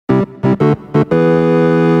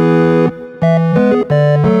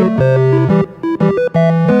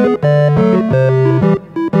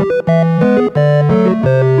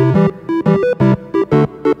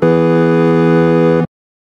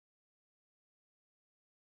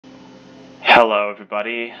Hello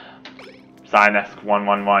everybody,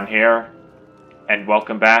 Synesk111 here, and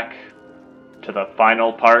welcome back to the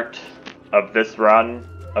final part of this run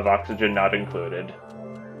of Oxygen Not Included.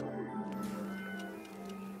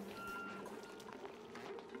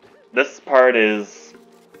 This part is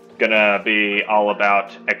gonna be all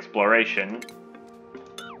about exploration.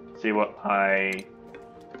 Trying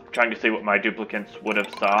to see what my duplicates would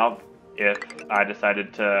have saw if I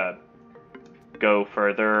decided to go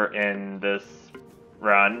further in this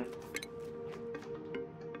run.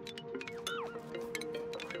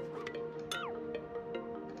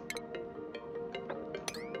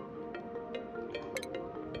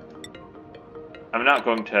 I'm not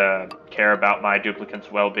going to care about my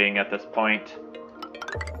duplicates' well-being at this point.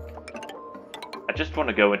 I just want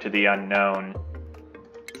to go into the unknown,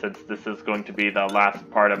 since this is going to be the last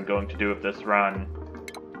part I'm going to do of this run.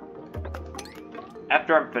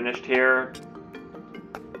 After I'm finished here,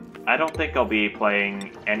 I don't think I'll be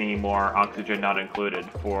playing any more Oxygen Not Included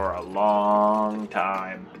for a long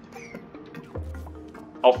time.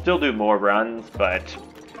 I'll still do more runs, but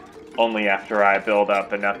only after I build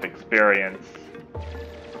up enough experience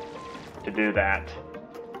to do that.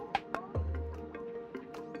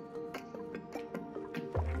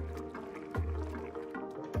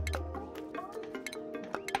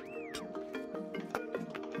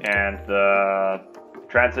 And the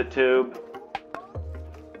transit tube.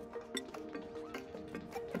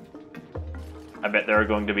 I bet there are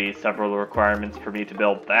going to be several requirements for me to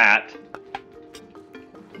build that.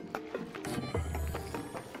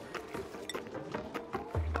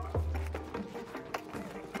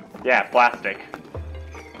 Yeah, plastic.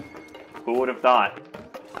 Who would have thought?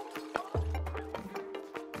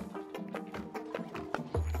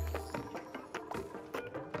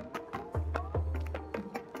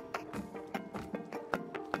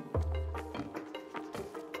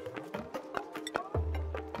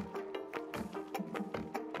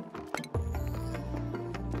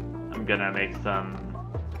 I'm gonna make some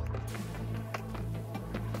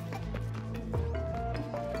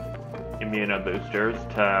immunoboosters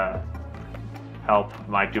to help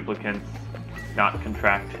my duplicates not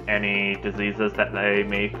contract any diseases that they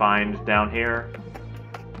may find down here.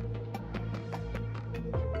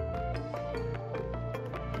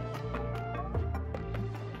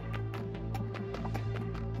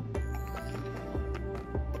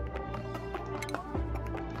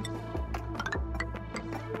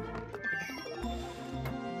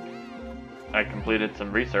 I completed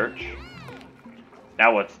some research.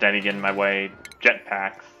 Now what's standing in my way?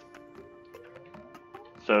 Jetpacks.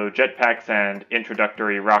 So jetpacks and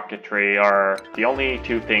introductory rocketry are the only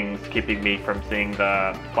two things keeping me from seeing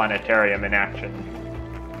the planetarium in action.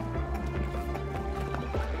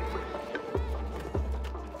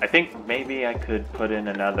 I think maybe I could put in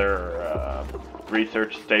another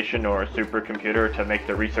research station or a supercomputer to make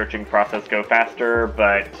the researching process go faster,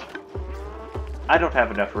 but I don't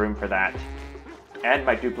have enough room for that. And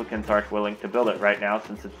my duplicates aren't willing to build it right now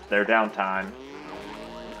since it's their downtime.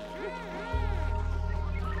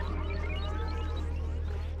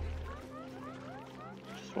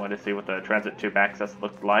 Just wanted to see what the transit tube access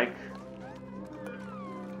looked like.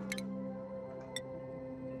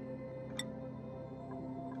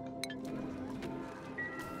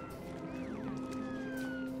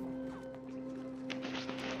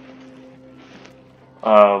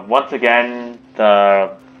 Once again,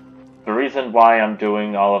 the reason why I'm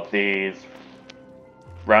doing all of these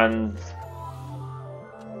runs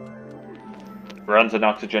in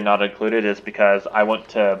Oxygen Not Included is because I want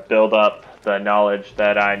to build up the knowledge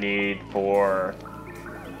that I need for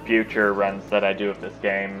future runs that I do of this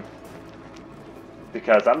game.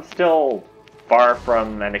 Because I'm still far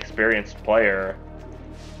from an experienced player.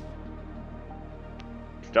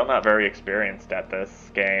 Still not very experienced at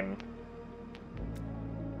this game.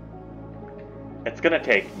 It's gonna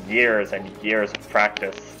take years and years of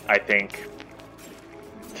practice, I think,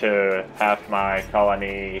 to have my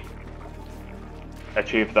colony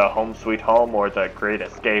achieve the home sweet home or the great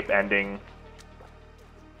escape ending.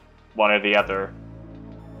 One or the other.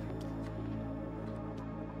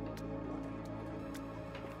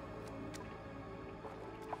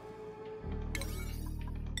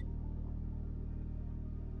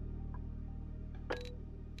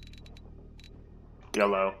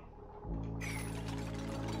 YOLO.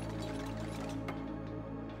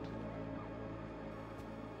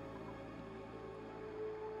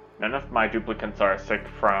 None of my duplicates are sick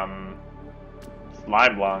from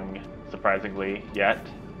slime lung, surprisingly, yet.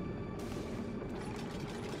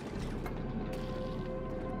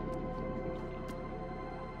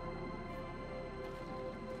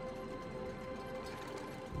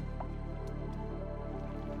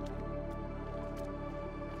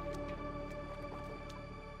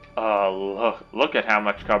 Wow, look at how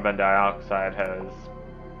much carbon dioxide has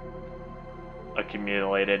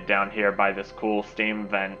accumulated down here by this cool steam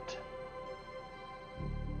vent.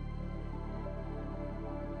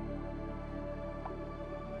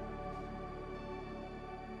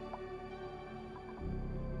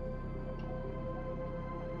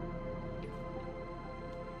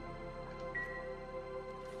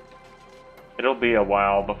 It'll be a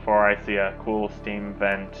while before I see a cool steam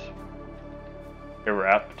vent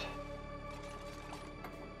erupt.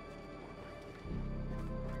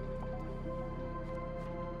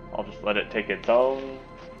 I'll just let it take its own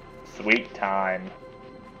sweet time.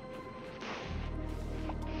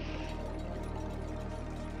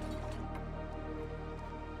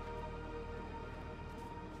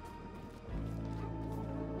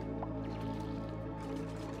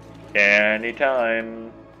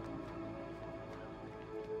 Anytime.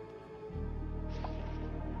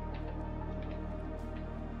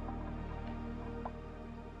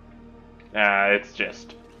 It's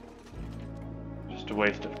just a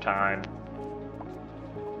waste of time.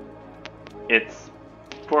 It's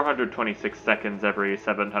 426 seconds every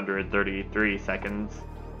 733 seconds.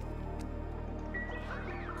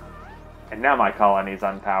 And now my colony's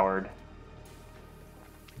unpowered.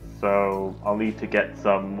 So I'll need to get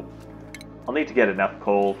enough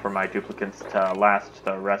coal for my duplicants to last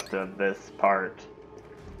the rest of this part.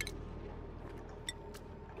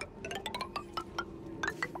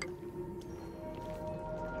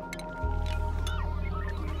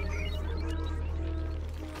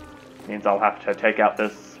 Means I'll have to take out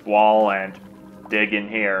this wall and dig in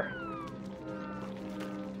here.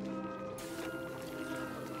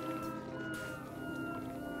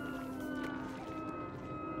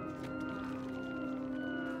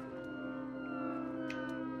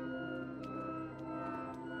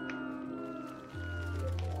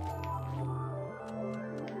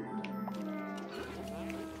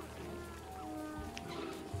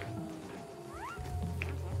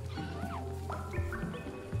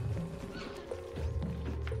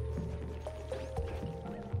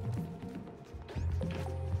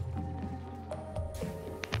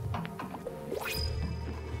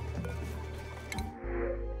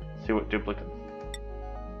 See what duplicate.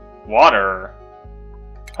 Water!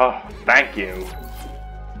 Oh, thank you.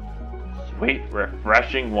 Sweet,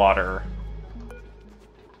 refreshing water.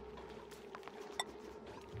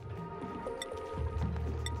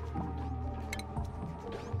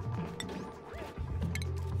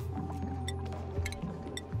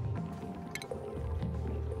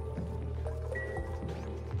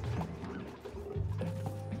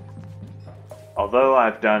 Although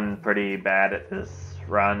I've done pretty bad at this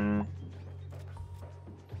run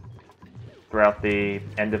throughout the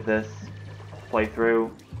end of this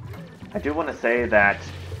playthrough, I do want to say that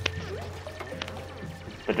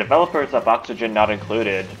the developers of Oxygen Not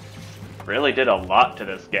Included really did a lot to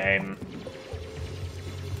this game.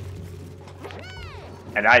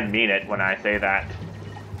 And I mean it when I say that.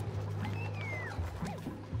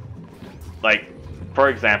 Like, for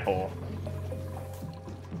example,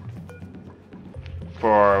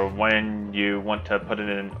 for when you want to put in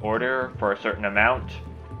an order for a certain amount,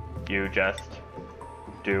 you just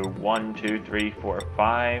do 1, 2, 3, 4,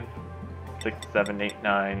 5, 6, 7, 8,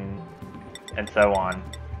 9, and so on.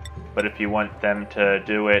 But if you want them to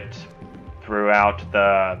do it throughout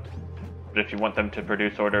the... But if you want them to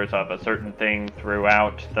produce orders of a certain thing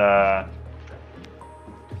throughout the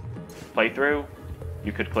playthrough,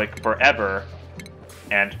 you could click forever,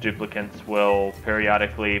 and duplicants will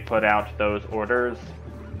periodically put out those orders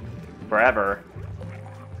forever.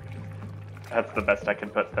 That's the best I can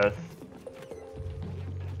put this.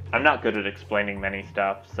 I'm not good at explaining many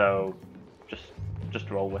stuff, so just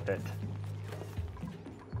roll with it.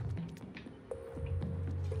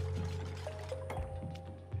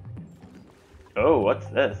 Oh, what's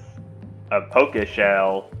this? A poke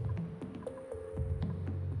shell.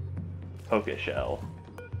 Poke shell.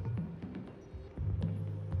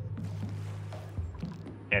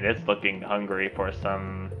 And it's looking hungry for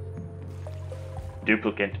some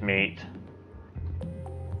duplicant meat.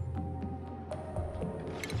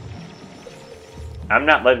 I'm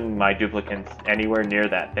not letting my duplicants anywhere near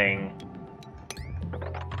that thing,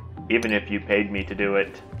 even if you paid me to do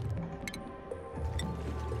it.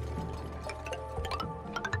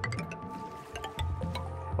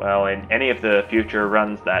 Well, in any of the future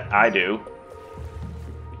runs that I do.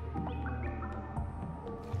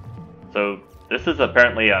 So, this is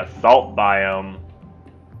apparently a salt biome.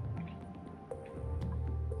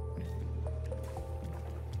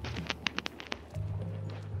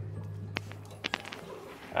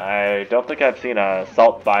 I don't think I've seen a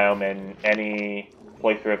salt biome in any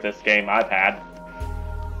playthrough of this game I've had.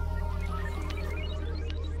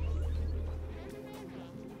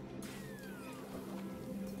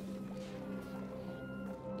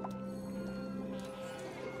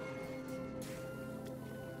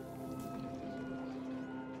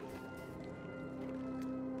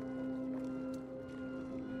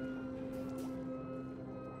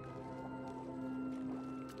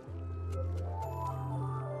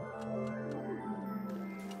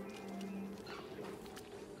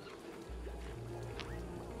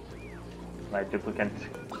 My duplicate.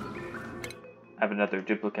 I have another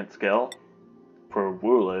duplicate skill for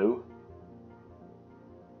Wooloo.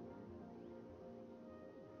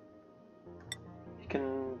 You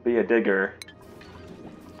can be a digger,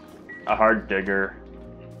 a hard digger.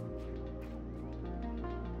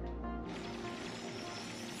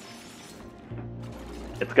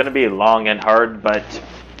 It's gonna be long and hard, but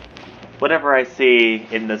whatever I see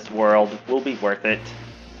in this world will be worth it.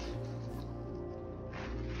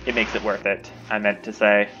 It makes it worth it, I meant to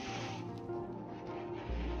say.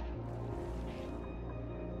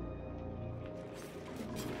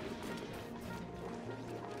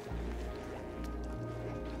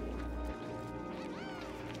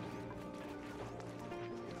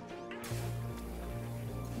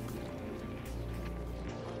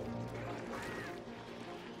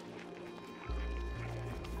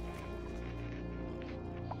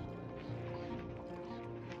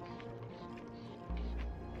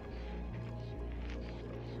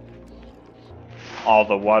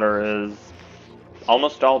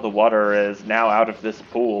 Almost all the water is now out of this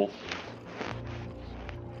pool.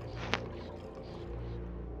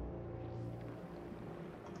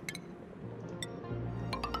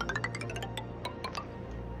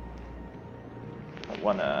 I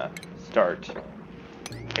want to start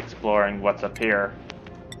exploring what's up here.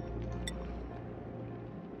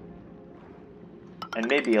 And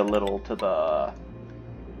maybe a little to the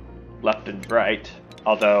left and right.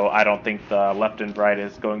 Although I don't think the left and right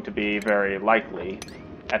is going to be very likely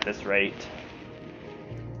at this rate.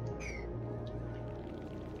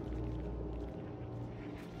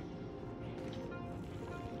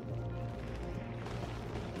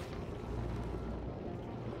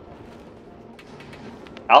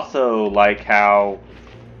 I also like how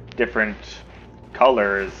different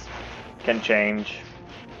colors can change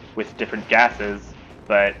with different gases,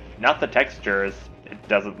 but not the textures. It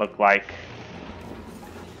doesn't look like.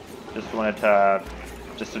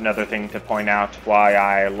 Just another thing to point out why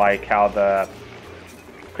I like how the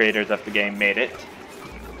creators of the game made it.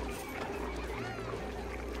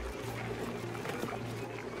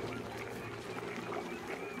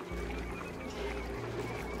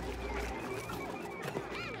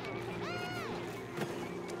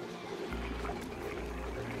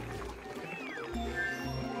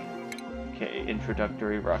 Okay,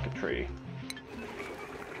 introductory rocketry.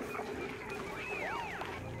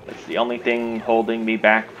 It's the only thing holding me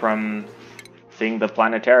back from seeing the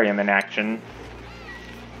planetarium in action.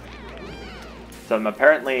 So I'm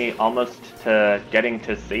apparently almost to getting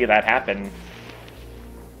to see that happen.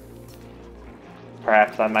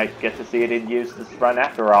 Perhaps I might get to see it in use this run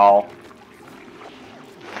after all.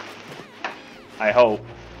 I hope.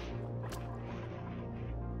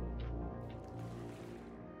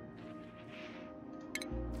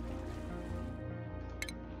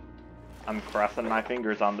 I'm crossing my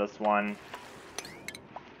fingers on this one.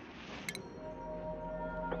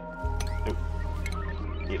 Oop.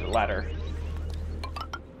 Need a ladder.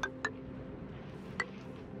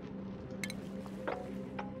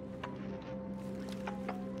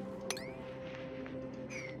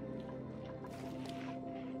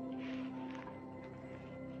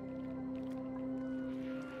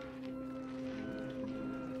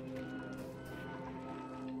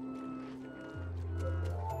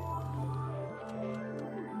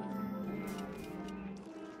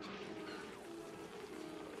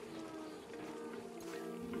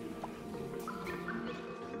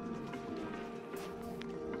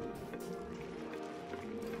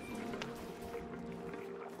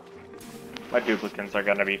 My duplicates are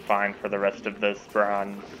gonna be fine for the rest of this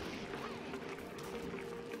run.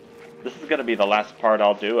 This is gonna be the last part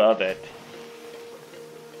I'll do of it.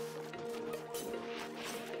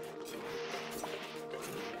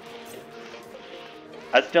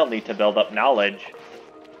 I still need to build up knowledge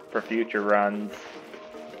for future runs.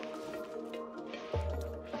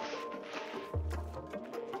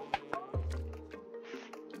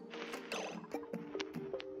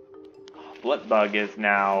 Bloodbug is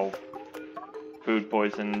now food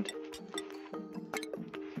poisoned.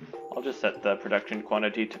 I'll just set the production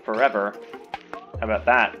quantity to forever. How about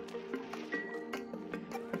that?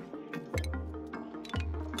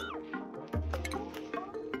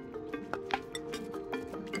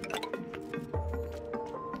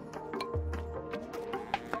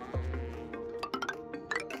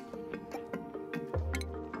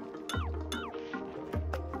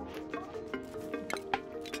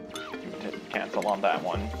 potential on that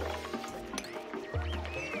one.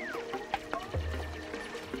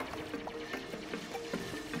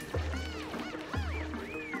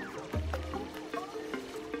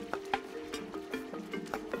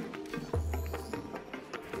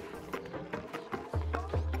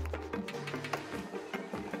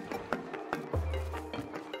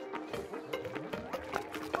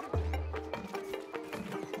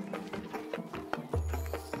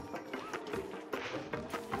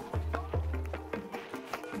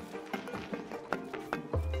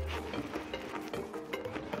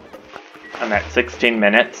 I'm at 16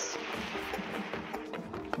 minutes.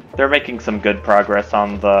 They're making some good progress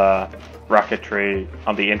on the rocketry,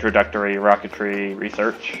 on the introductory rocketry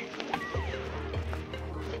research.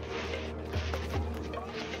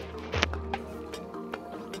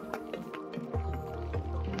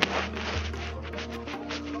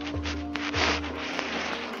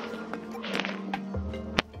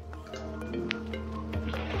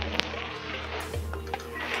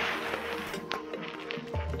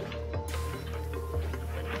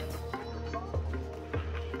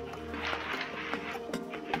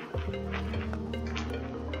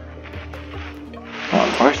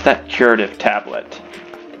 Where's that curative tablet?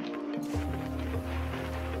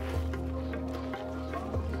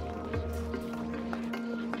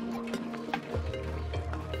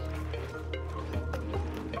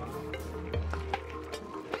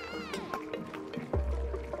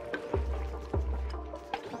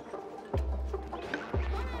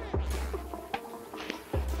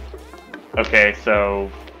 Okay,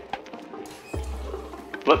 so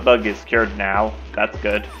Flip Bug is cured now. That's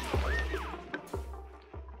good.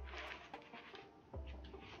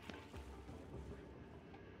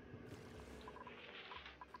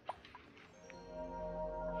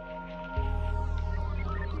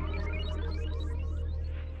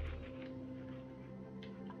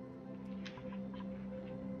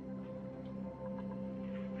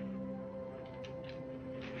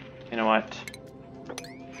 You know what?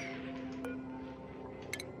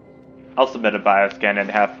 I'll submit a bioscan and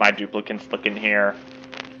have my duplicants look in here,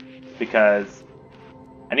 because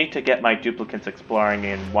I need to get my duplicants exploring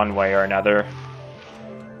in one way or another.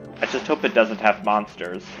 I just hope it doesn't have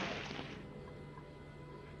monsters.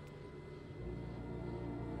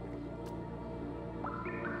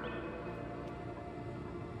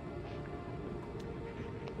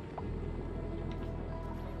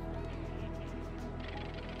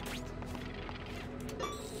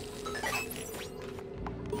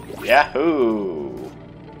 Yahoo!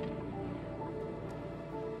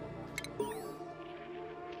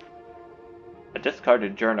 A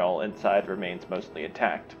discarded journal inside remains mostly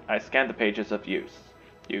intact. I scanned the pages of use.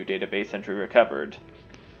 New database entry recovered.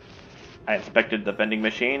 I inspected the vending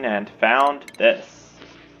machine and found this.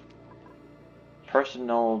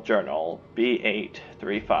 Personal journal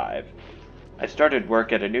B835. I started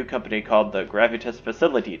work at a new company called the Gravitas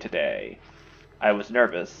Facility today. I was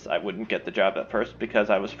nervous I wouldn't get the job at first because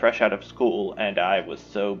I was fresh out of school and I was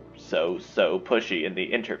so pushy in the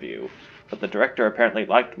interview, but the director apparently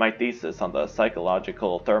liked my thesis on the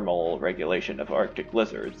psychological thermal regulation of Arctic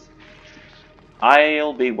lizards.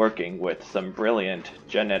 I'll be working with some brilliant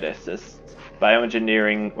geneticists,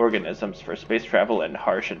 bioengineering organisms for space travel in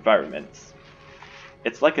harsh environments.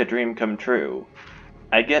 It's like a dream come true.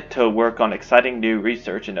 I get to work on exciting new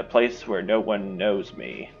research in a place where no one knows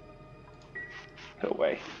me. Go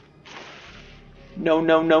away.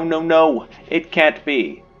 No. It can't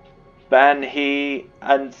be. Ban-Hee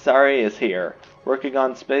Ansari is here, working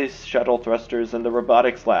on space shuttle thrusters in the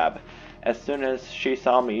robotics lab. As soon as she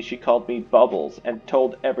saw me, she called me Bubbles and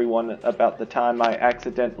told everyone about the time I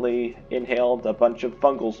accidentally inhaled a bunch of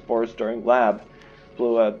fungal spores during lab,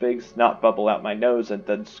 blew a big snot bubble out my nose and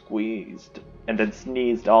then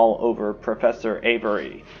sneezed all over Professor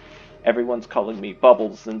Avery. Everyone's calling me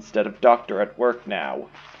Bubbles instead of Doctor at work now.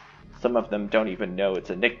 Some of them don't even know it's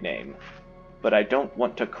a nickname. But I don't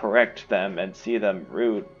want to correct them and seem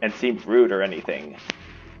rude or anything.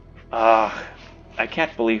 I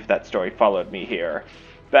can't believe that story followed me here.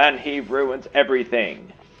 Ban-Hee ruins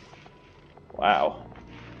everything. Wow.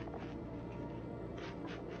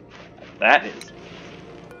 That is...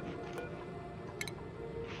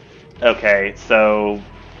 Okay, so...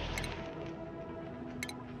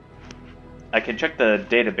 I can check the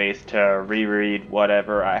database to reread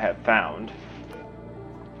whatever I have found.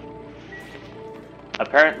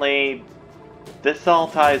 Apparently, this all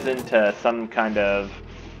ties into some kind of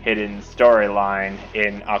hidden storyline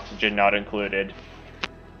in Oxygen Not Included.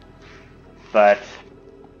 But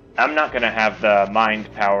I'm not going to have the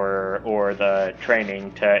mind power or the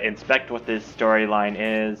training to inspect what this storyline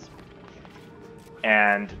is.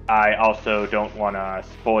 And I also don't want to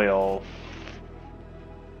spoil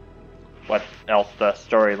what else the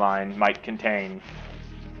storyline might contain.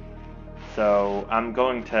 So I'm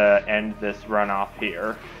going to end this run off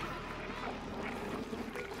here.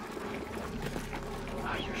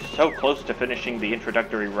 Oh, you're so close to finishing the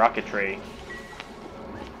introductory rocketry.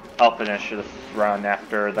 I'll finish this run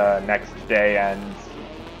after the next day ends.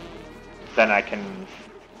 Then I can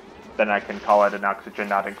call it an oxygen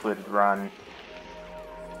not included run.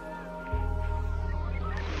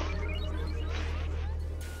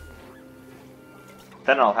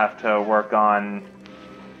 Then I'll have to work on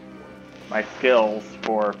my skills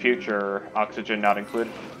for future oxygen not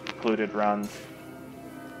included runs.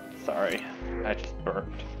 Sorry, I just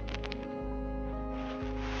burped.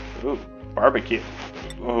 Ooh, barbecue.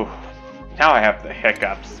 Ooh, now I have the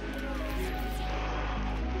hiccups.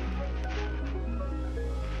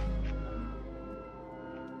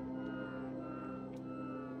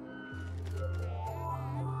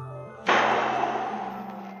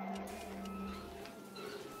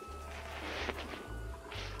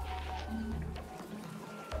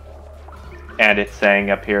 And it's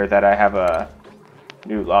saying up here that I have a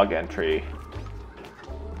new log entry.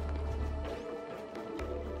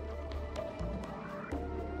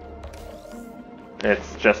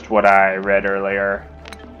 It's just what I read earlier.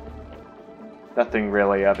 Nothing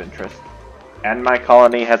really of interest. And my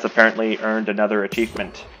colony has apparently earned another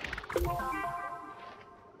achievement.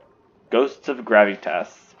 Ghosts of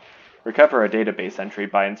Gravitas. Recover a database entry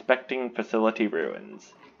by inspecting facility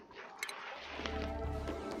ruins.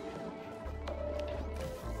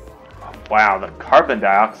 Wow, the carbon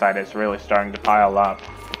dioxide is really starting to pile up.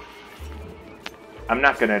 I'm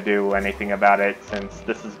not going to do anything about it since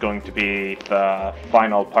this is going to be the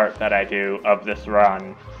final part that I do of this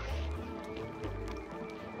run.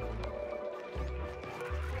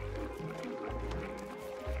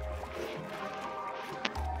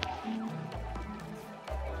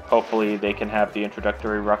 Hopefully they can have the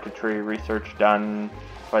introductory rocketry research done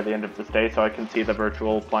by the end of this day so I can see the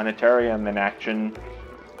virtual planetarium in action.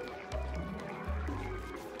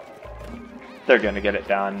 They're gonna get it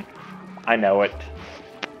done. I know it.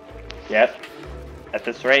 Yep. At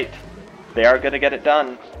this rate, they are gonna get it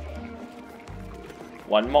done.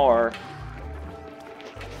 One more.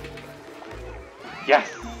 Yes!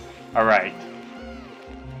 Alright.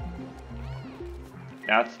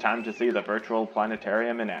 Now it's time to see the virtual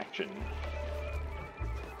planetarium in action.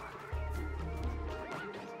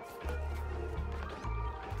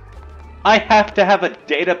 I have to have a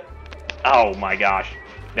data... Oh my gosh.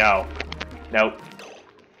 No. Nope.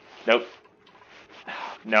 Nope.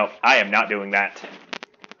 No, I am not doing that.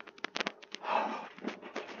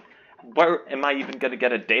 Where am I even going to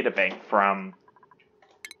get a data bank from?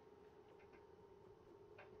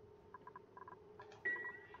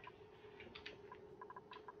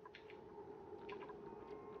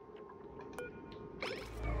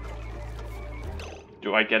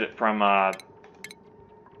 Do I get it from,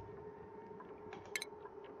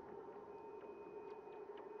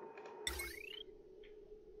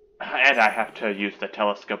 And I have to use the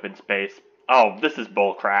telescope in space. Oh, this is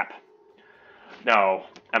bullcrap. No,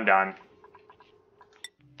 I'm done.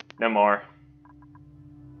 No more.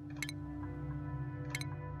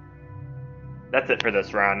 That's it for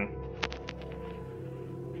this run.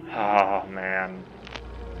 Oh, man.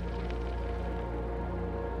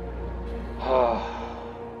 Oh.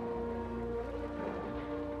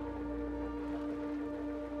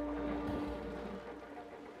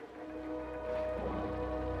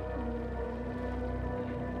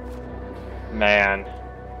 Man,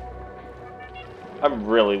 I'm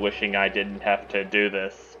really wishing I didn't have to do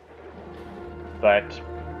this, but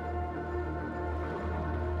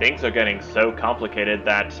things are getting so complicated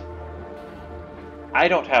that I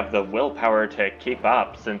don't have the willpower to keep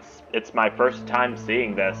up since it's my first time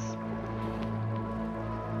seeing this.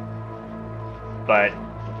 But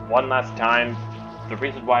one last time, the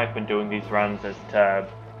reason why I've been doing these runs is to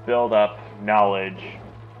build up knowledge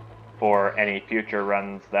for any future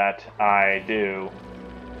runs that I do.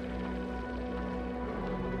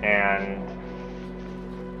 And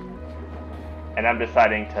I'm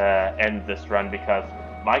deciding to end this run because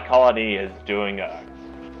my colony is doing a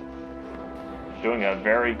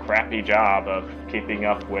very crappy job of keeping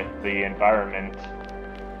up with the environment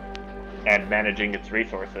and managing its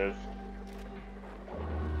resources.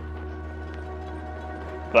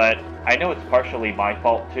 But I know it's partially my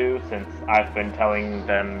fault too, since I've been telling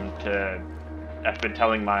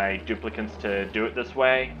my duplicants to do it this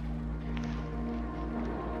way.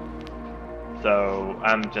 So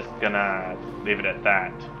I'm just gonna leave it at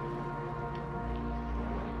that.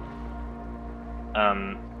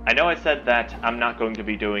 I know I said that I'm not going to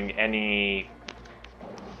be doing any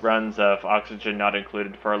runs of Oxygen Not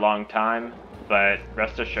Included for a long time, but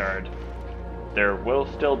rest assured, there will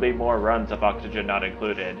still be more runs of Oxygen Not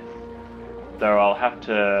Included, though I'll have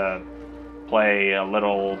to play a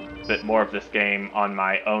little bit more of this game on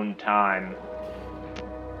my own time,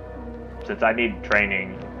 since I need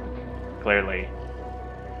training, clearly.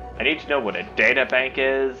 I need to know what a data bank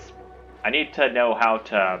is. I need to know how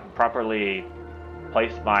to properly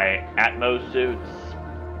place my Atmo suits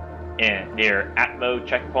near Atmo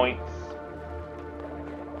checkpoints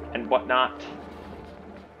and whatnot.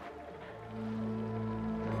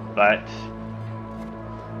 But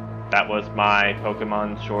that was my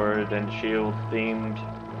Pokemon Sword and Shield themed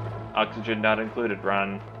Oxygen Not Included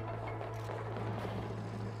run.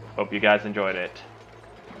 Hope you guys enjoyed it.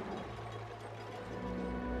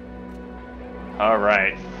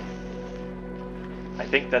 Alright. I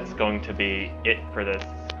think that's going to be it for this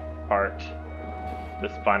part.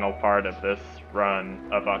 This final part of this run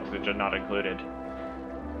of Oxygen Not Included.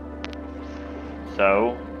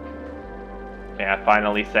 So, may I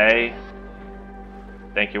finally say,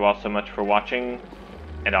 thank you all so much for watching,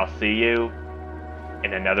 and I'll see you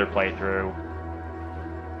in another playthrough.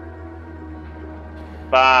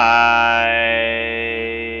 Bye!